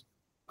chances.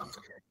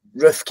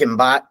 Roof came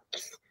back.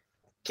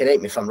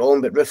 Correct me if I'm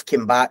wrong, but Roof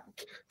came back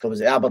from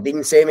the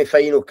Aberdeen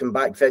semi-final, came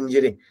back for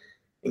injury,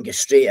 and goes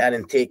straight in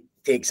and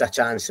takes a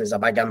chance. There's a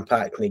big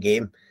impact in the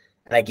game.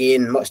 And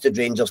again, much did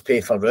Rangers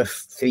pay for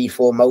Roof?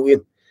 3-4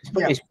 million.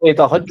 He's played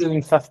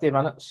 150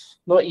 minutes,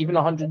 not even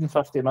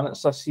 150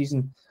 minutes this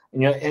season.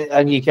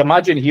 And you can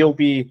imagine he'll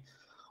be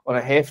on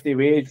a hefty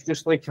wage,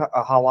 just like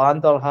a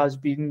Hollander has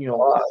been.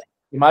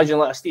 Imagine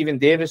like a Stephen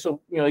Davis,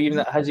 even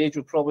at his age,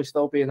 would probably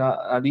still be in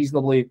a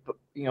reasonably,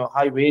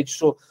 high wage.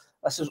 So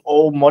this is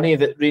all money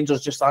that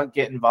Rangers just aren't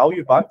getting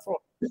value back for.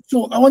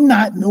 So on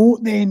that note,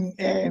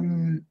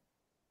 then,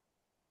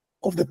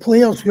 of the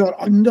players who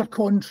are under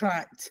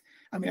contract,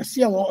 I mean, I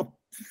see a lot of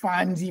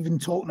fans even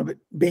talking about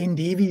Ben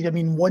Davies. I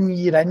mean, 1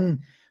 year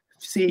in,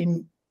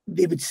 saying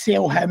they would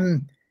sell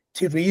him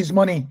to raise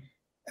money.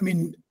 I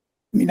mean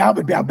that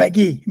would be a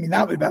biggie.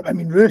 I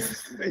mean,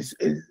 Ruth is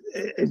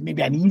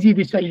maybe an easy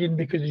decision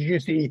because, as you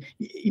say,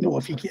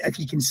 if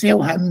you can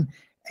sell him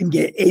and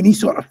get any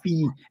sort of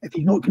fee, if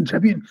he's not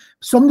contributing,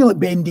 somebody like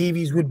Ben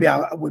Davies would be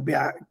a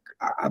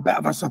bit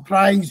of a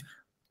surprise.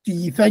 Do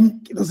you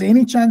think there's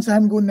any chance of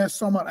him going this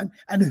summer?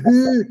 And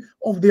who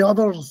of the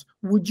others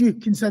would you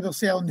consider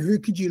selling? Who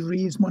could you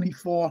raise money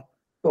for?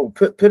 Well,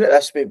 put it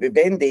this way, with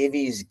Ben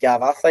Davies,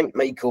 Gav, I think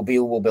Michael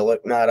Beale will be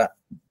looking at it,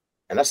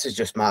 and this is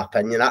just my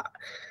opinion.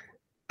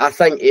 I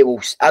think he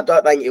will. I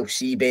don't think he'll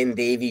see Ben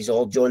Davies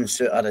or John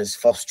Souttar as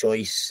first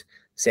choice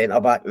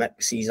centre back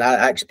next season.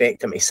 I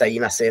expect him to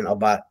sign a centre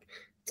back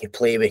to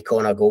play with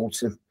Connor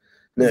Goldson.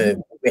 Now,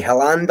 with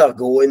Hollander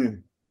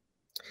going,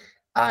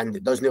 and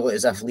it doesn't look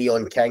as if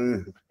Leon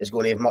King is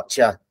going to have much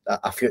a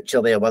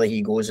future there, whether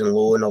he goes on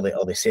loan or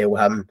they sell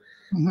him.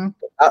 Mm-hmm.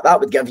 That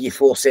would give you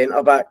 4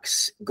 centre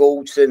backs: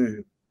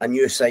 Goldson, a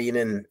new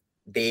signing,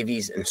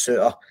 Davies, and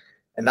Souttar,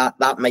 and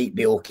that might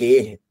be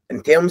okay.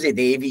 In terms of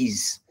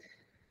Davies,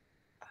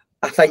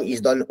 I think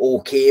he's done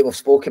okay. We've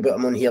spoken about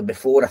him on here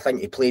before. I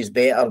think he plays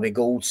better with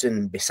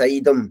Goldson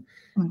beside him.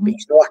 Mm-hmm. but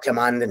he's not a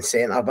commanding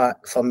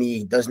centre-back for me.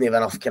 He doesn't have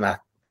enough kind of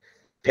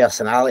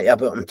personality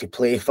about him to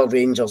play for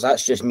Rangers.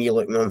 That's just me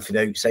looking on from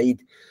the outside.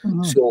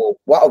 Mm-hmm. So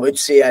what I would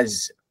say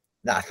is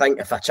that I think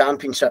if a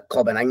championship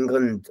club in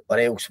England or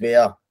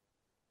elsewhere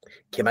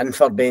came in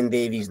for Ben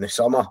Davies in the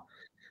summer,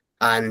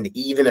 and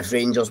even if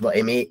Rangers were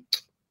to make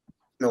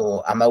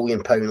 £1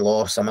 million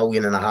loss, £1.5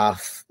 million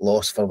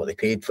loss for what they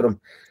paid for him,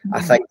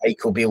 I think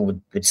Michael Beale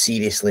would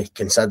seriously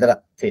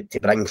consider it to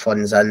bring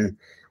funds in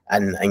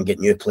and get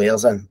new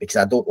players in,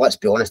 because let's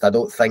be honest, I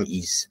don't think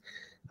he's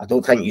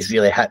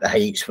really hit the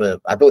heights where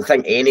I don't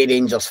think any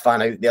Rangers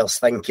fan out there's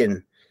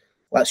thinking,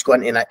 let's go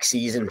into next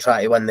season,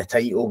 try to win the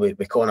title with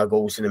Connor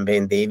Golson and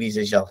Ben Davies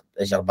as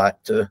your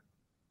back two.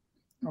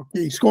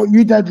 Okay, Scott,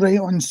 you did right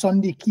on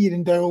Sunday.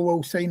 Kieran Dowell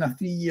will sign a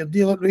 3-year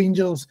deal at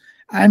Rangers.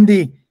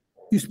 Andy,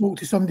 you spoke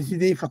to somebody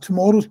today for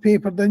tomorrow's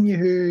paper, didn't you,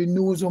 who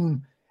knows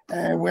him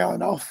well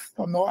enough?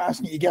 I'm not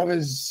asking you to give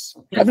us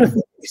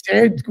everything he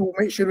said. We'll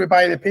make sure we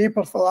buy the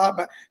paper for that,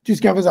 but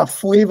just give us a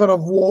flavour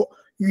of what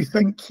you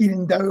think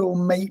Kieran Dowell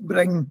might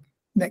bring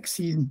next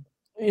season.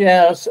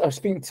 Yeah, I was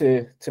speaking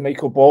to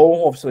Michael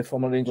Ball, obviously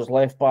former Rangers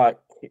left back,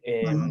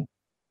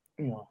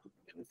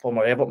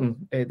 former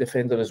Everton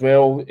defender as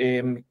well.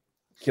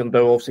 Kieran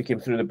Dowell obviously came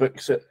through the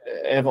books at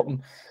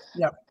Everton,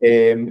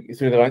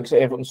 through the ranks at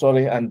Everton,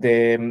 sorry, and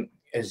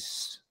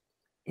is,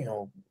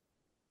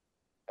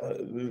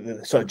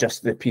 sort of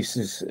just the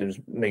pieces, it was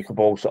Michael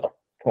Ball sort of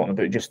talking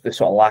about just the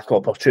sort of lack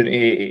of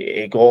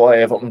opportunity he got at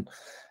Everton,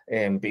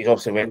 but he's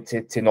obviously went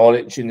to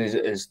Norwich and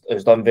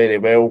has done very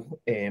well.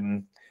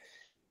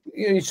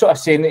 He's sort of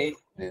saying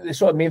the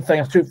sort of main thing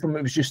I took from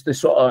it was just the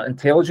sort of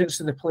intelligence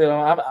of the player.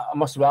 I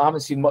must admit, I haven't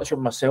seen much of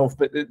him myself,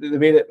 but the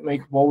way that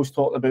Michael Ball was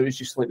talking about is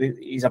just like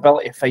his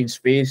ability to find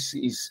space.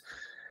 He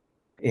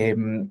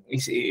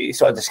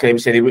sort of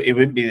described, said he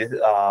wouldn't be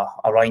a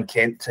Ryan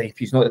Kent type.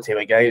 He's not the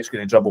type of guy that's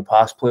going to dribble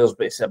past players,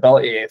 but it's the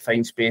ability to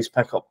find space,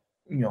 pick up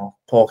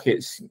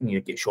pockets,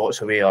 get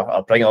shots away,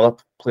 or bring other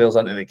players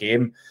into the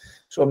game.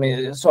 So I mean,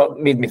 it sort of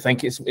made me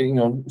think it's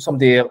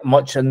somebody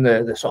much in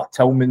the sort of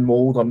Tillman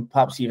mould, or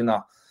perhaps even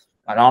an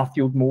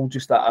Arfield mould.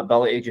 Just that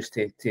ability, just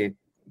to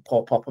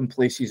pop up in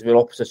places where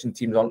opposition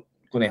teams aren't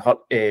going to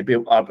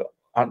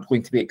aren't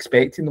going to be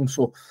expecting them.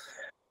 So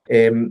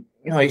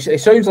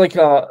it sounds like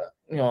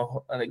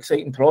an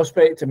exciting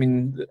prospect. I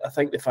mean, I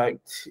think the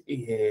fact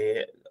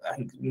I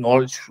think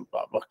Norwich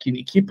were keen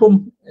to keep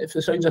him, if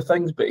the sounds of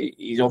things, but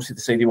he's obviously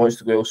decided he wants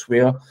to go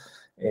elsewhere.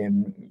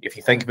 If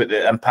you think about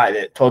the impact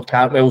that Todd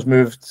Cantwell's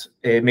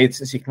made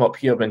since he came up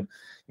here, when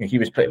he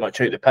was pretty much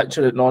out the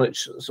picture at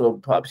Norwich, so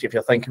perhaps if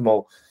you're thinking,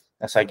 well,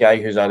 that's a guy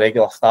who's a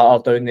regular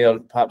starter down there,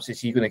 perhaps is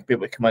he going to be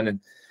able to come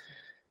in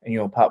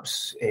and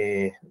perhaps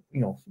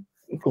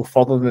go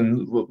further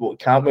than what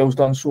Cantwell's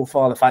done so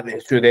far. The fact that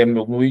the two of them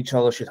will know each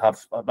other, should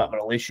have a bit of a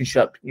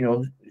relationship,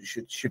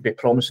 should be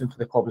promising for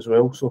the club as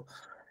well. So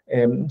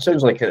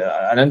sounds like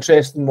an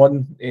interesting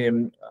one.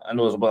 I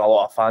know there's been a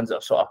lot of fans that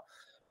are sort of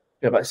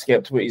a bit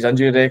sceptical about his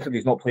injury record.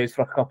 He's not played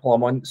for a couple of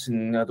months,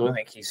 and I don't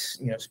think he's,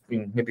 it's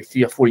been maybe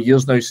 3 or 4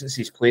 years now since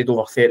he's played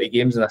over 30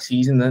 games in a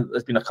season.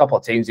 There's been a couple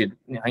of times I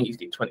think he's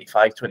got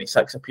 25,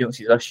 26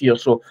 appearances this year.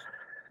 So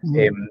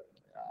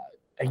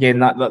again,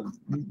 that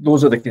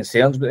those are the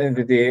concerns. But at the end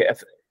of the day,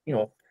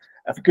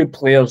 if good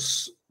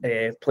players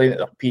playing at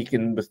their peak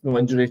and with no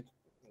injury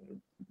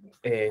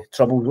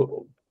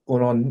trouble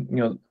going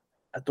on,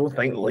 I don't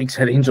think the likes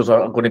of Rangers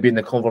are going to be in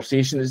the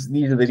conversation.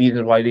 These are the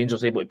reasons why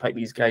Rangers are able to pick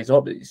these guys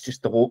up. It's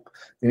just the hope.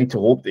 They need to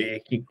hope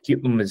they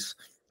keep them as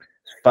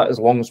fit as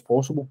long as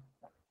possible.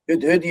 Who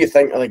do you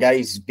think are the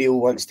guys Beale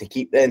wants to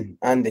keep then,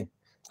 Andy,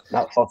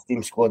 that first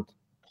team squad?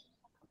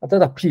 I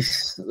did a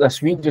piece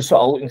this week just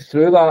sort of looking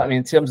through that. I mean,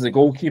 in terms of the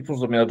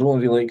goalkeepers, I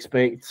don't really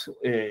expect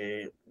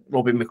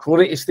Robbie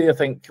McCrory to stay. I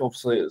think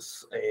obviously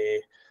it's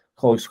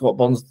colleague Scott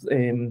Burns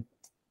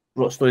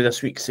wrote a story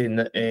this week saying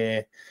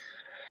that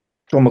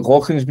John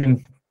McLaughlin's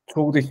been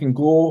told he can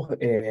go.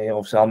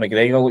 Obviously, Al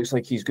McGregor looks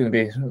like he's going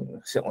to be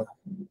certainly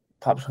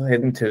perhaps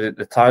heading to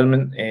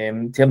retirement.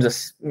 In terms of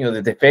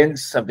the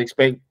defence, I would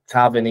expect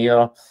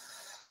Tavernier,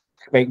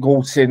 expect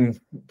Goldson,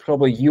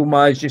 probably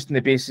Yilmaz, just on the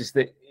basis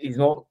that he's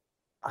not.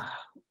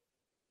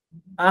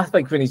 I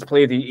think when he's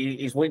played,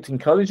 he's looked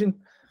encouraging.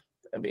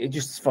 I mean, he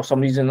just for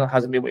some reason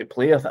hasn't been able to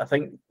play. I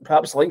think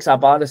perhaps like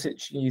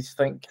Barisic, you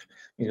think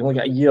he's only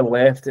got a year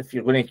left. If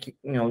you're going to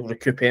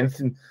recoup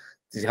anything,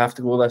 does he have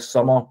to go this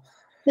summer?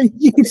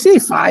 You could say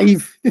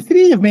 5. The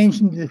 3 you've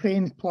mentioned, the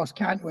defence plus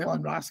Cantwell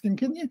and Raskin,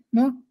 couldn't you?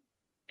 No?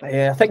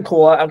 I think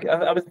Collett.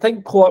 I would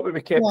think Collett would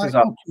be kept as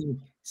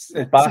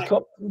a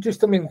backup.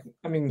 Just, I mean.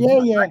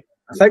 Yeah.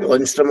 I think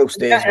Lundstrom will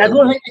stay. I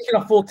don't think they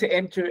can afford to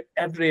empty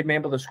every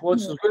member of the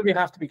squad. So there's going to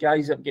have to be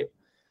guys that get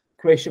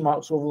question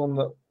marks over them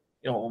that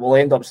will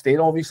end up staying,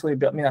 obviously.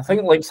 But I mean, I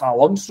think like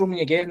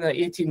Lundstrom again,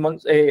 18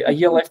 months, a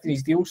year left in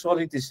his deal.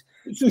 Sorry,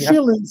 so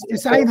surely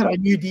it's either a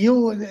new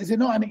deal. Is it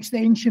not an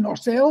extension or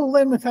sell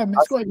then with him?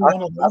 It's got to be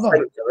one or the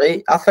other.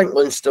 Right. I think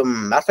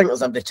Lundstrom. I think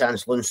there's every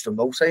chance Lundstrom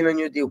will sign a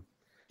new deal.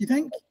 You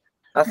think?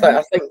 I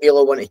think Beale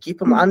will want to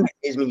keep him. And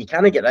I mean, you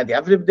can't get rid of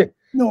everybody.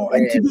 No,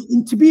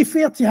 and to be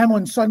fair to him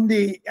on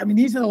Sunday, I mean,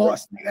 he's had a lot of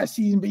stick this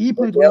season, but he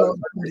played well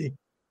on Sunday.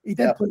 He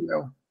did play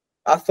well.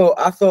 I thought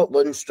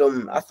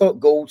Lundstrom, I thought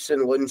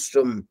Goldson,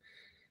 Lundstrom,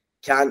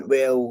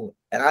 Cantwell,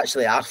 and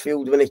actually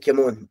Arfield when he came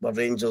on were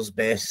Rangers'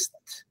 best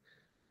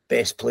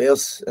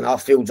players. And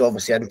Arfield's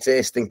obviously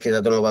interesting because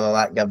I don't know whether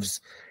that gives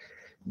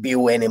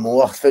Beale any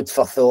more food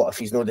for thought if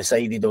he's not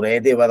decided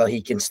already whether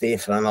he can stay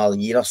for another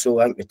year or so.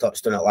 I think we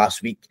touched on it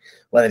last week,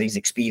 whether his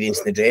experience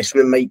in the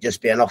dressing room might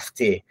just be enough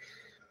to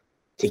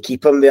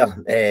keep him there.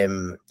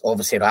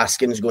 Obviously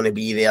Raskin's going to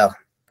be there.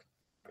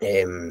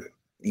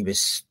 He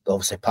was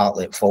obviously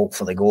partly at fault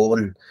for the goal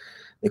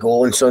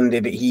on Sunday,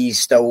 but he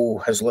still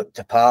has looked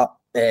the part.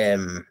 But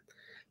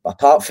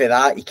apart from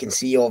that, you can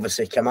see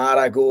obviously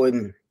Kamara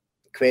going,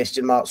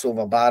 question marks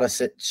over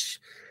Barisic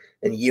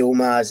and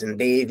Yilmaz and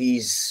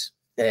Davies.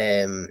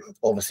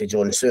 Obviously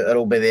John Suter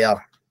will be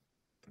there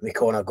with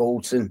Connor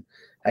Goldson.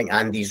 I think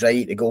Andy's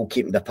right, the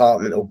goalkeeping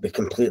department will be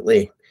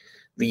completely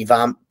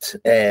revamped.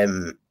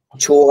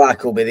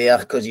 Cholak will be there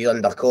because he's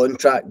under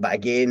contract, but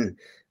again,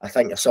 I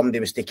think if somebody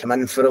was to come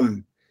in for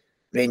him,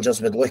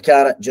 Rangers would look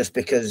at it, just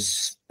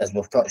because, as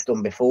we've touched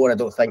on before, I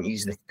don't think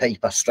he's the type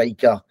of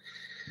striker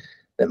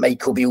that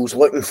Michael Beale's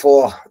looking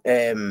for.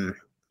 Ryan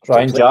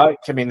Jack,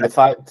 I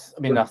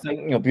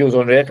think Beale's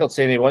on record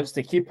saying he wants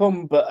to keep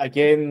him, but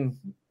again,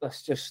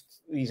 that's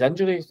just these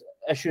injury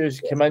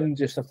issues come in,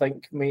 just I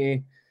think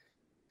may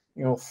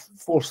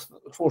force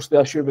the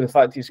issue with the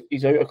fact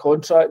he's out of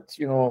contract.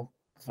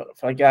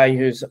 For a guy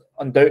who's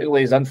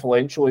undoubtedly as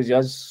influential as he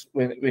is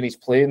when he's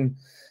playing,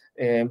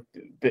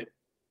 but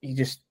he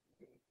just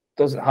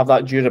doesn't have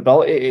that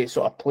durability to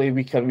sort of play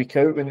week in, week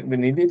out when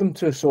they need him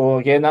to. So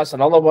again, that's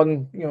another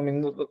one. I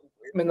mean,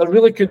 there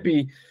really could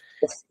be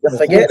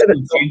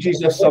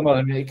changes this summer.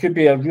 I mean, it could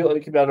be a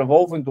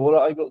revolving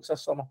door at Ibrox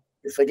this summer.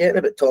 You're forgetting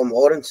about Tom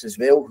Lawrence as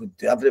well, who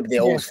everybody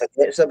always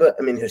forgets about.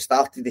 I mean, who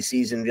started the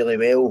season really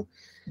well.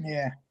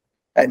 Yeah.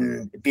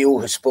 And Beale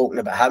has spoken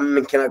about him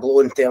in kind of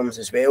glowing terms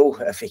as well,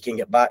 if he can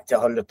get back to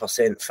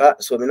 100% fit.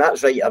 So, I mean,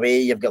 that's right away.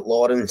 You've got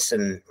Lawrence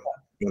and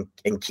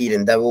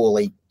Kieran Dowell,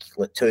 like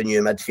two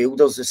new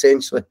midfielders,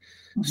 essentially.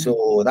 Mm-hmm.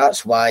 So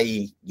that's why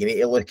you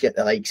need to look at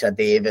the likes of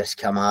Davis,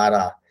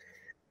 Kamara,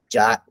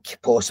 Jack,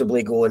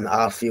 possibly going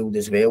Arfield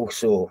as well.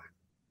 So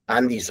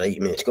Andy's right. I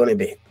mean, it's going to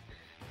be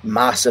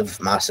massive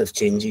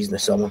changes in the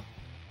summer.